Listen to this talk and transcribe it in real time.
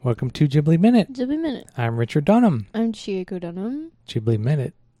Welcome to Ghibli Minute. Ghibli Minute. I'm Richard Dunham. I'm Chieko Dunham. Ghibli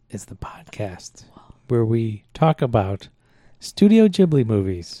Minute is the podcast where we talk about Studio Ghibli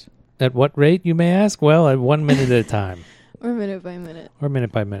movies. At what rate, you may ask? Well, at 1 minute at a time. Or minute by minute. Or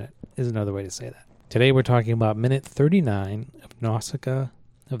minute by minute is another way to say that. Today we're talking about minute 39 of Nausicaa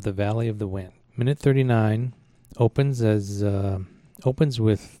of the Valley of the Wind. Minute 39 opens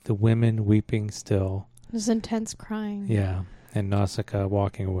with the women weeping still. There's intense crying. Yeah. And Nausicaa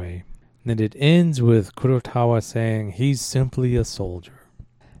walking away. And then it ends with Kurotawa saying, "He's simply a soldier."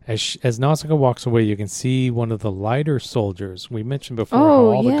 As Nausicaa walks away, you can see one of the lighter soldiers. We mentioned before how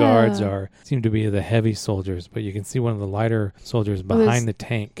all the guards seem to be the heavy soldiers, but you can see one of the lighter soldiers behind the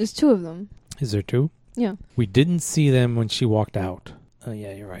tank. There's two of them. Is there two? Yeah. We didn't see them when she walked out. Oh,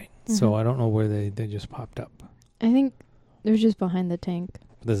 yeah, you're right. Mm-hmm. So I don't know where they just popped up. I think they're just behind the tank.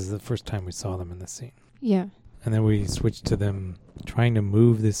 This is the first time we saw them in this scene. Yeah. And then we switched to them trying to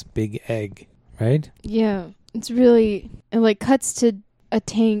move this big egg, right? Yeah. It cuts to a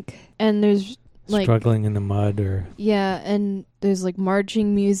tank and there's struggling in the mud or... Yeah, and there's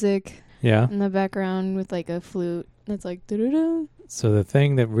marching music in the background with a flute that's da-da-da. So the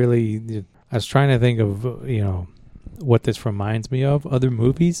thing that really... I was trying to think of, what this reminds me of, other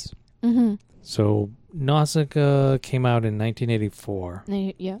movies. Mm-hmm. So Nausicaa came out in 1984.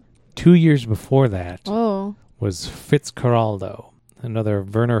 Yeah. 2 years before that... Oh... was Fitzcarraldo, another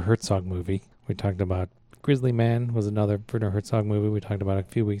Werner Herzog movie. We talked about Grizzly Man was another Werner Herzog movie we talked about a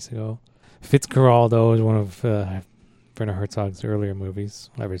few weeks ago. Fitzcarraldo is one of Werner Herzog's earlier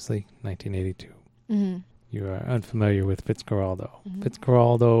movies, obviously, 1982. Mm-hmm. You are unfamiliar with Fitzcarraldo. Mm-hmm.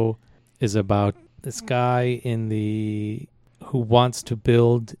 Fitzcarraldo is about this guy who wants to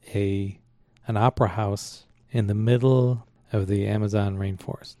build an opera house in the middle of the Amazon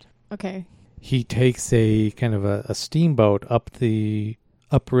rainforest. Okay. He takes a kind of a steamboat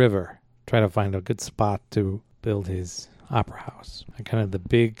upriver, try to find a good spot to build his opera house. And kind of the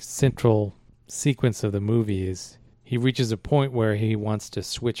big central sequence of the movie is he reaches a point where he wants to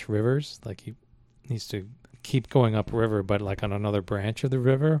switch rivers, he needs to keep going upriver, but on another branch of the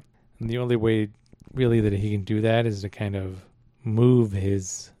river. And the only way really that he can do that is to kind of move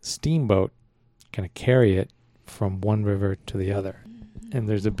his steamboat, kind of carry it from one river to the other. And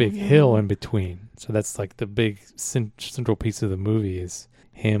there's a big hill in between. So that's the big central piece of the movie is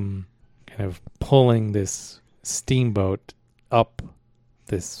him kind of pulling this steamboat up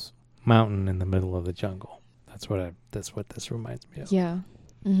this mountain in the middle of the jungle. That's what this reminds me of. Yeah.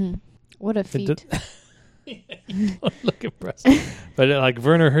 Mm-hmm. What a feat. Look impressive. But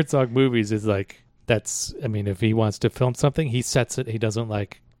Werner Herzog movies is if he wants to film something, he sets it. He doesn't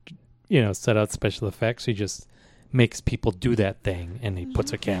set out special effects. He just makes people do that thing, and he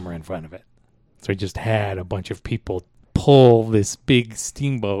puts a camera in front of it. So he just had a bunch of people pull this big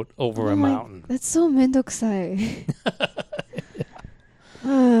steamboat over a mountain. That's so mendokusai.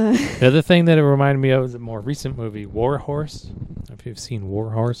 The other thing that it reminded me of is a more recent movie, War Horse. If you've seen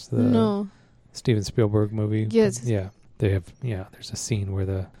War Horse, the Steven Spielberg movie. Yes. Yeah. There's a scene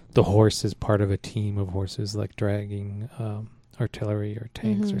where the horse is part of a team of horses dragging artillery or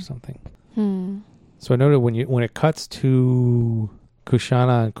tanks or something. So I noted when it cuts to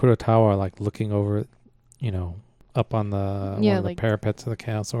Kushana and Kurotawa looking over, up on one of the parapets of the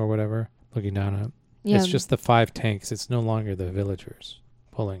castle or whatever, looking down at it. Yeah. It's just the 5 tanks. It's no longer the villagers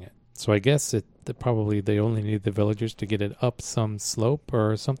pulling it. So I guess they only need the villagers to get it up some slope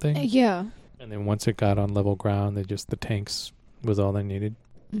or something. Yeah. And then once it got on level ground, the tanks was all they needed.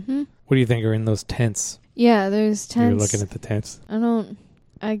 Mm-hmm. What do you think are in those tents? Yeah, there's tents. You're looking at the tents.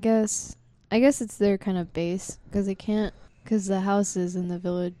 I guess it's their kind of base because the houses in the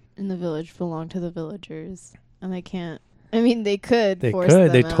village belong to the villagers, and they can't. They could. They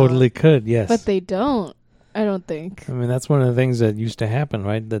totally could. Yes, but they don't. I don't think. That's one of the things that used to happen,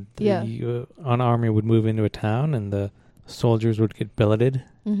 right? That an army would move into a town, and the soldiers would get billeted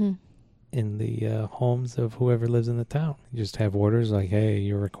in the homes of whoever lives in the town. You just have orders hey,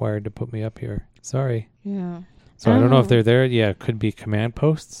 you're required to put me up here. Sorry. Yeah. So I don't know if they're there. Yeah, it could be command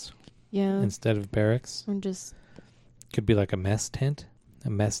posts. Yeah. Instead of barracks. Could be a mess tent. A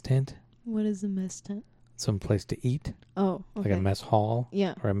mess tent. What is a mess tent? Some place to eat. Oh, okay. Like a mess hall.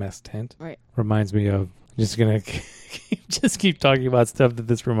 Yeah. Or a mess tent. Right. Reminds me of... I'm just going to keep talking about stuff that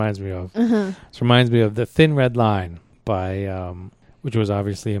this reminds me of. Uh-huh. This reminds me of The Thin Red Line by... which was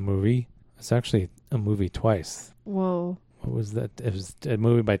obviously a movie. It's actually a movie twice. Whoa. What was that? It was a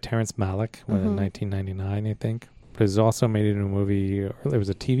movie by Terrence Malick in 1999, I think. But it was also made into a movie, or it was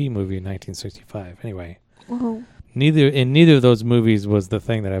a TV movie in 1965. Anyway. Whoa. Neither of those movies was the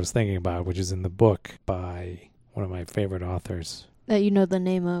thing that I was thinking about, which is in the book by one of my favorite authors, That you know the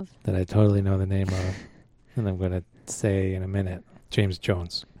name of. that I totally know the name of, and I'm going to say in a minute. James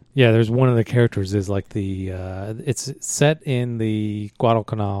Jones. Yeah, there's one of the characters is like it's set in the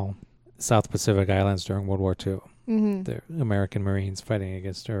Guadalcanal, South Pacific Islands during World War II. Mm-hmm. The American Marines fighting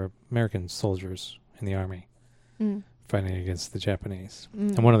against, or American soldiers in the army fighting against the Japanese.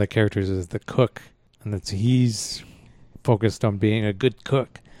 And one of the characters is the cook, and he's focused on being a good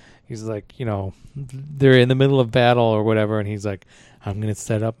cook. He's like, they're in the middle of battle or whatever, and he's like, I'm going to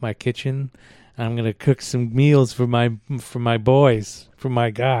set up my kitchen. I'm going to cook some meals for my boys, for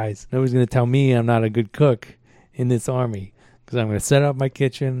my guys. Nobody's going to tell me I'm not a good cook in this army because I'm going to set up my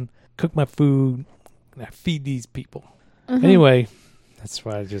kitchen, cook my food, and I feed these people. Uh-huh. Anyway, that's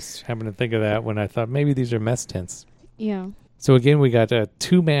why I just happened to think of that when I thought maybe these are mess tents. Yeah. So again, we got a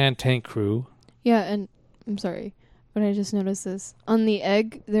 2-man tank crew. Yeah, and I'm sorry, but I just noticed this. On the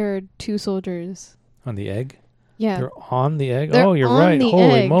egg, there are 2 soldiers. On the egg? Yeah. They're on the egg? They're oh, you're on right. the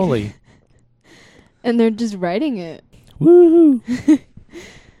Holy egg. moly. And they're just riding it. Woohoo!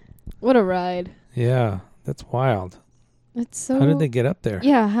 What a ride. Yeah, that's wild. It's so... How did they get up there?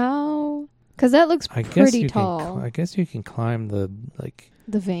 Yeah, how... Because that looks pretty tall. I guess you can climb the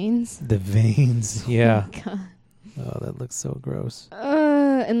veins? The veins, yeah. Oh, my God. Oh, that looks so gross.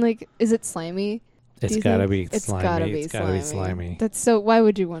 And is it slimy? It's gotta be slimy. It's gotta be slimy. That's so... Why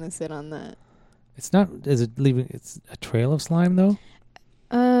would you want to sit on that? It's not... Is it leaving... It's a trail of slime, though?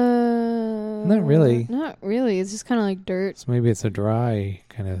 Not really. Not really. It's just kind of like dirt. So maybe it's a dry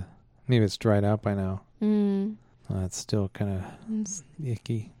kind of... Maybe it's dried out by now. It's still kind of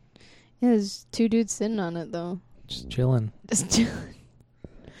icky. Yeah, there's 2 dudes sitting on it, though. Just chilling.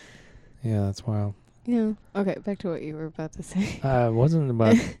 Yeah, that's wild. Yeah. Okay, back to what you were about to say. It wasn't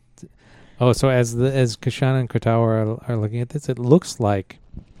about... so as Kushana and Kotawa are looking at this, it looks like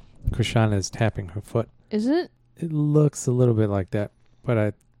Kushana is tapping her foot. Is it? It looks a little bit like that, but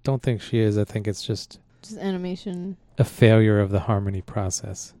I don't think she is. I think it's just animation. A failure of the harmony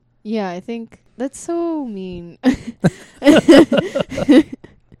process. Yeah, I think that's so mean.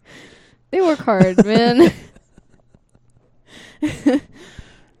 They work hard, man.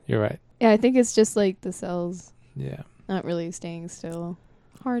 You're right. Yeah, I think it's just like the cells. Yeah. Not really staying still.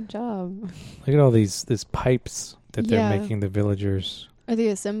 Hard job. Look at all these pipes that they're making the villagers. Are they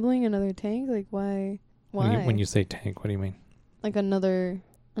assembling another tank? Like, why? Why? When you say tank, what do you mean? Like another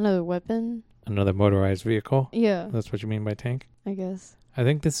weapon? Another motorized vehicle? Yeah. That's what you mean by tank? I guess. I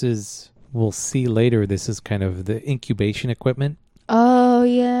think this is, we'll see later, this is kind of the incubation equipment. Oh,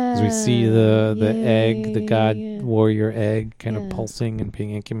 yeah. As we see the egg, the God Warrior egg kind of pulsing and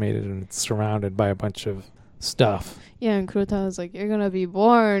being incubated, and it's surrounded by a bunch of stuff. Yeah, and Kurota's like, you're going to be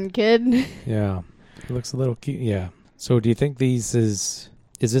born, kid. Yeah. It looks a little cute. Yeah. So do you think is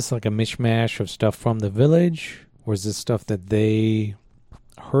this like a mishmash of stuff from the village? Or is this stuff that they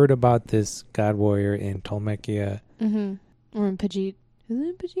heard about this God Warrior in Tolmekia? Mm-hmm. Or in Pajit. Is it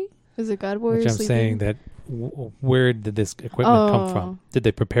in Pajit? Is it God Warrior Which I'm sleeping? saying that where did this equipment come from? Did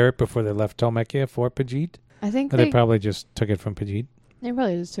they prepare it before they left Tolmekia for Pajit? I think they probably just took it from Pajit. They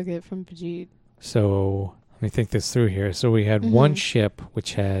probably just took it from Pajit. So let me think this through here. So we had one ship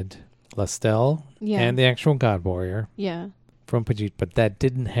which had Lastel and the actual God Warrior from Pajit, but that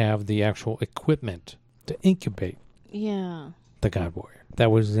didn't have the actual equipment to incubate the God Warrior.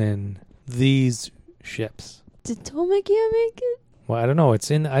 That was in these ships. Did Tolmekia make it? Well, I don't know.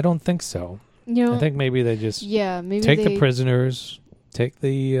 I don't think so. I think maybe they just take the prisoners, take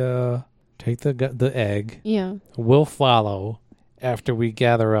the egg. Yeah. We'll follow after we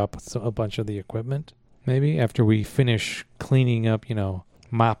gather up a bunch of the equipment. Maybe after we finish cleaning up,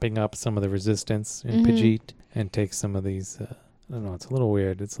 mopping up some of the resistance in Pajit and take some of these. I don't know. It's a little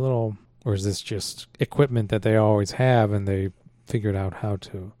weird. Or is this just equipment that they always have and they figured out how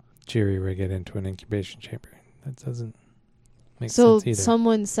to jerry-rig it into an incubation chamber? That doesn't make sense either. So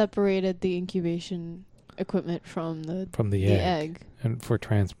someone separated the incubation equipment from the egg. And for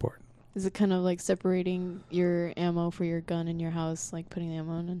transport. Is it kind of like separating your ammo for your gun in your house, like putting the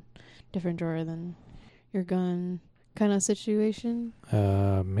ammo in a different drawer than your gun kind of situation?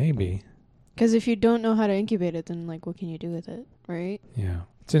 Maybe. Because if you don't know how to incubate it, then like what can you do with it, right? Yeah.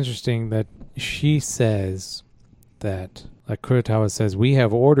 It's interesting that she says that, like Kurotawa says, we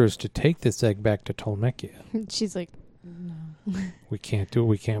have orders to take this egg back to Tolmekia. She's like, no. We can't do it.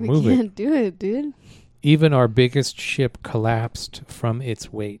 We can't move it. We can't do it, dude. Even our biggest ship collapsed from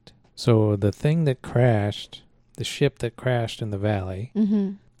its weight. So the thing that crashed, the ship that crashed in the valley.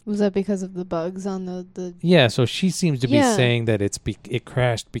 Mm-hmm. Was that because of the bugs on the... Yeah, so she seems to be saying that it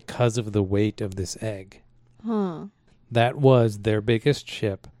crashed because of the weight of this egg. Huh. That was their biggest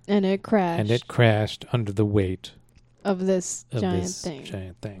ship. And it crashed. And it crashed under the weight of this of giant this thing.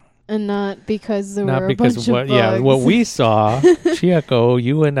 giant thing. And not because there Not were because a bunch of what, of bugs. what we saw, Chieko,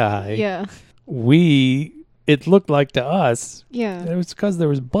 you and I, Yeah. it looked like to us, Yeah. it was because there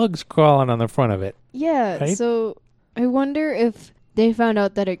was bugs crawling on the front of it. Yeah. Right? So I wonder if they found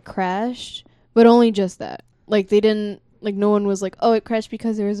out that it crashed, but only just that. Like they didn't, like no one was like, oh, it crashed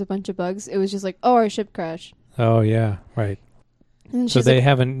because there was a bunch of bugs. It was just like, oh, our ship crashed. Oh, yeah, right. And So she's they like,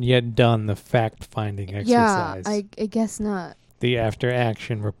 haven't yet done the fact-finding yeah, exercise. I guess not. The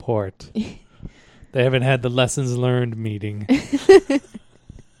after-action report. They haven't had the lessons learned meeting.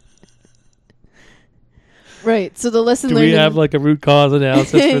 Right. So the lesson Do learned. we have like a root cause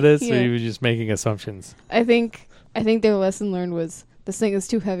analysis for this, Yeah. or are you just making assumptions? I think their lesson learned was this thing is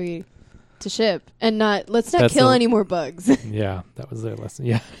too heavy to ship, and let's not That's kill the- any more bugs. Yeah, that was their lesson.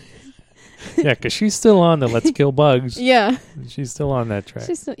 Yeah. Yeah, because she's still on the let's kill bugs. Yeah. She's still on that track.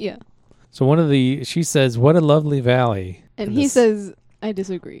 Yeah. So she says, what a lovely valley. And he says, I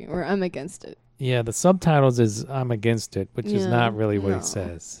disagree, or I'm against it. Yeah, the subtitles is I'm against it, which is Yeah, not really what no. he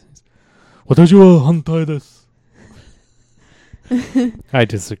says. Watashi wa hantai desu. I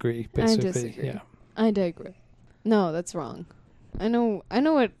disagree, basically. I disagree. Yeah. I digress. No, that's wrong. I know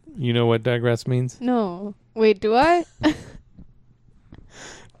what. You know what digress means? No. Wait, do I?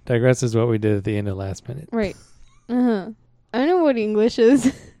 Digress is what we did at the end of last minute. Right. Uh-huh. I know what English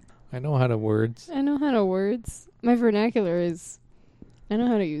is. I know how to words. I know how to words. My vernacular is. I know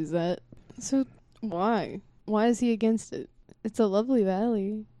how to use that. So, why? Why is he against it? It's a lovely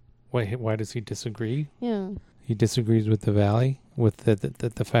valley. Why does he disagree? Yeah. He disagrees with the valley, with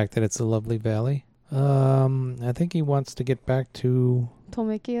the fact that it's a lovely valley. I think he wants to get back to.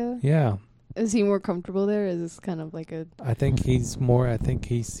 Tolmekia? Yeah. Is he more comfortable there? Is this kind of like a... I think he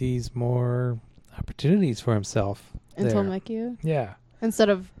sees more opportunities for himself in there. Tolmekia? Yeah. Instead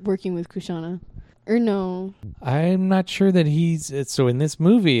of working with Kushana? Or no? I'm not sure that so in this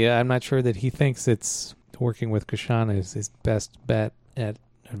movie, I'm not sure that he thinks it's working with Kushana is his best bet at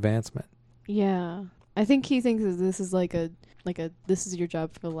advancement. Yeah. I think he thinks that this is like a this is your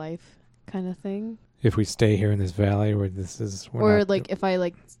job for life kind of thing. If we stay here in this valley where Or like if I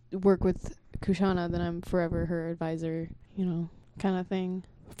like work with Kushana, then I'm forever her advisor, kind of thing.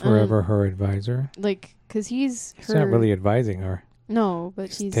 Forever her advisor. Like, because he's not really advising her. No,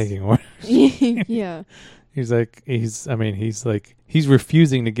 but he's taking orders. Yeah. He's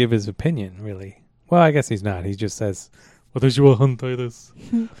refusing to give his opinion, really. Well, I guess he's not. He just says, "Watashi wa hantai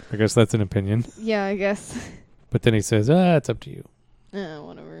desu." I guess that's an opinion. Yeah, I guess. But then he says, it's up to you.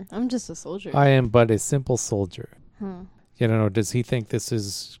 Whatever. I'm just a soldier. I am but a simple soldier. Huh. I don't know. Does he think this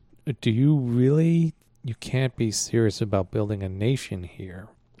is... Do you really... You can't be serious about building a nation here.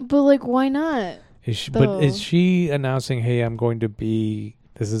 But, like, why not? But is she announcing, hey, I'm going to be...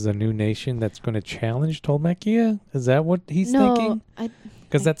 This is a new nation that's going to challenge Tolmekia? Is that what he's thinking?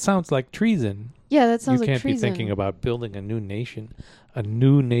 Because that sounds like treason. Yeah, that sounds like treason. You can't be thinking about building a new nation.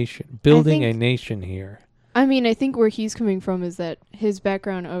 Building a nation here. I mean, I think where he's coming from is that his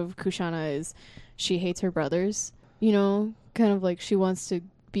background of Kushana is she hates her brothers. Kind of like she wants to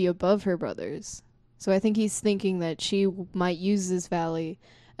be above her brothers. So I think he's thinking that she might use this valley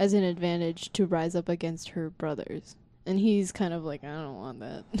as an advantage to rise up against her brothers. And he's kind of like, I don't want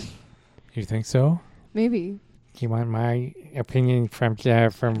that. You think so? Maybe. You want my opinion from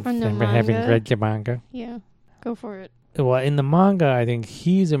having manga? read the manga? Yeah, go for it. Well, in the manga, I think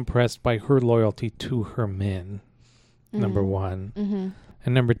he's impressed by her loyalty to her men, number one. Mm-hmm.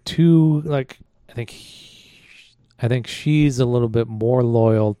 And number two, like, I think she's a little bit more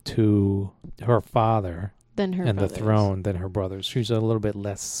loyal to her father than her and brothers. the throne than her brothers. She's a little bit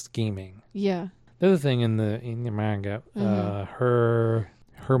less scheming. Yeah. The other thing in the manga, her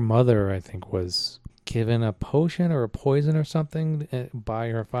mother, I think, was given a potion or a poison or something by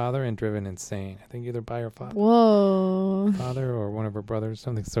her father and driven insane. I think either by her father or one of her brothers,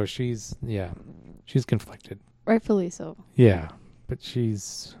 something. So she's conflicted. Rightfully so. Yeah, but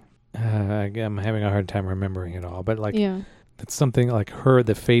she's I'm having a hard time remembering it all. But like, it's something like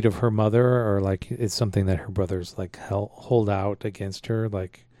the fate of her mother, or like it's something that her brothers like hold out against her,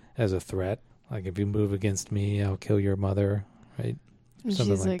 like as a threat. Like, if you move against me, I'll kill your mother, right? And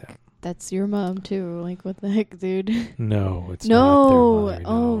something she's like that. That's your mom too. Like, what the heck, dude? No, it's not their mother.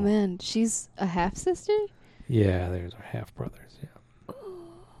 Oh, no. man. She's a half-sister? Yeah, there's her half-brothers,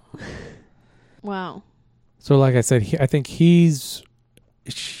 yeah. Wow. So, like I said, I think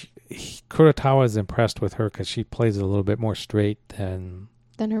Kurotawa is impressed with her because she plays it a little bit more straight than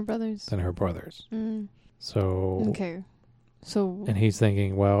her brothers. Mm. So... Okay. So, and he's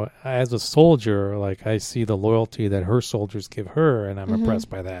thinking, well, as a soldier, like I see the loyalty that her soldiers give her, and I'm impressed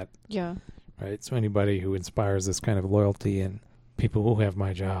by that. Yeah. right? So anybody who inspires this kind of loyalty in people who have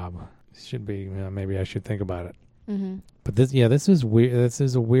my job should be, maybe I should think about it. Mm-hmm. But this is weird. This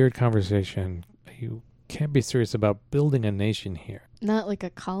is a weird conversation. You can't be serious about building a nation here. Not like a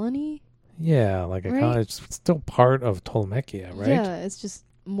colony? Yeah, like Right? it's still part of Ptolemakia, right? Yeah, it's just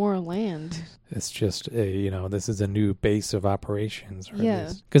more land. It's just this is a new base of operations.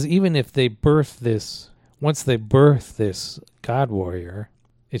 Yeah. Because even if they birth this, once they birth this god warrior,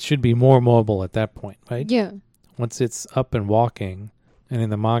 it should be more mobile at that point, right? Yeah. Once it's up and walking, and in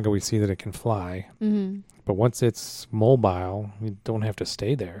the manga we see that it can fly. Mm-hmm. But once it's mobile, you don't have to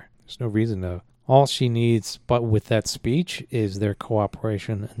stay there. There's no reason to. All she needs, but with that speech, is their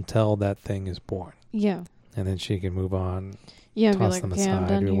cooperation until that thing is born. Yeah. And then she can move on, Yeah, be toss like, them okay, I'm aside,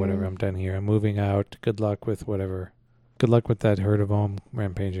 done or whatever. here. I'm done here. I'm moving out. Good luck with whatever. Good luck with that herd of Ohm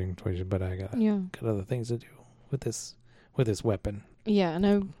rampaging towards you, but I got Yeah. other things to do with this weapon. Yeah,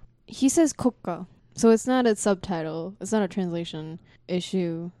 and he says kokka. So it's not a subtitle. It's not a translation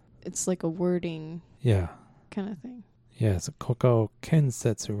issue. It's like a wording Yeah. kind of thing. Yeah, it's a Koko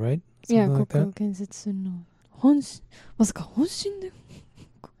Kensetsu, right? Yeah, Something like that? kokka kensetsu no honshin. まさか本心で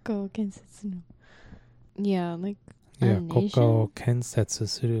kokka kensetsu no. Yeah, like Yeah, a nation? Koko Kensetsu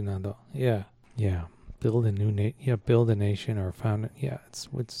Suru Nado. Yeah. Yeah. Build a new build a nation or found it. Yeah, it's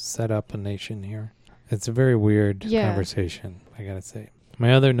set up a nation here. It's a very weird conversation, I gotta say.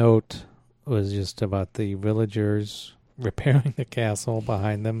 My other note was just about the villagers repairing the castle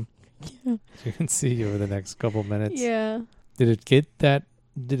behind them. Yeah. As you can see over the next couple minutes. Yeah. Did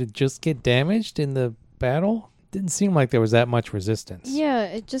it just get damaged in the battle? Didn't seem like there was that much resistance. Yeah,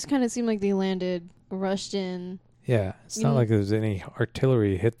 it just kind of seemed like they landed, rushed in. Yeah, it's not like there was any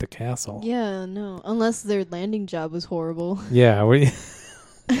artillery hit the castle. Yeah, no. Unless their landing job was horrible. Yeah,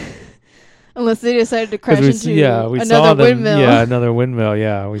 Unless they decided to crash into we another saw them, windmill. Yeah, another windmill.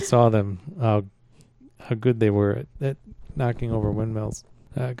 Yeah, we saw them. How good they were at knocking over windmills.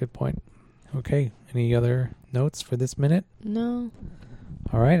 Good point. Okay, any other notes for this minute? No.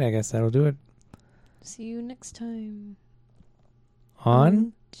 All right, I guess that'll do it. See you next time.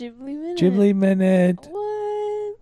 On Ghibli Minute. Ghibli Minute. Whoa.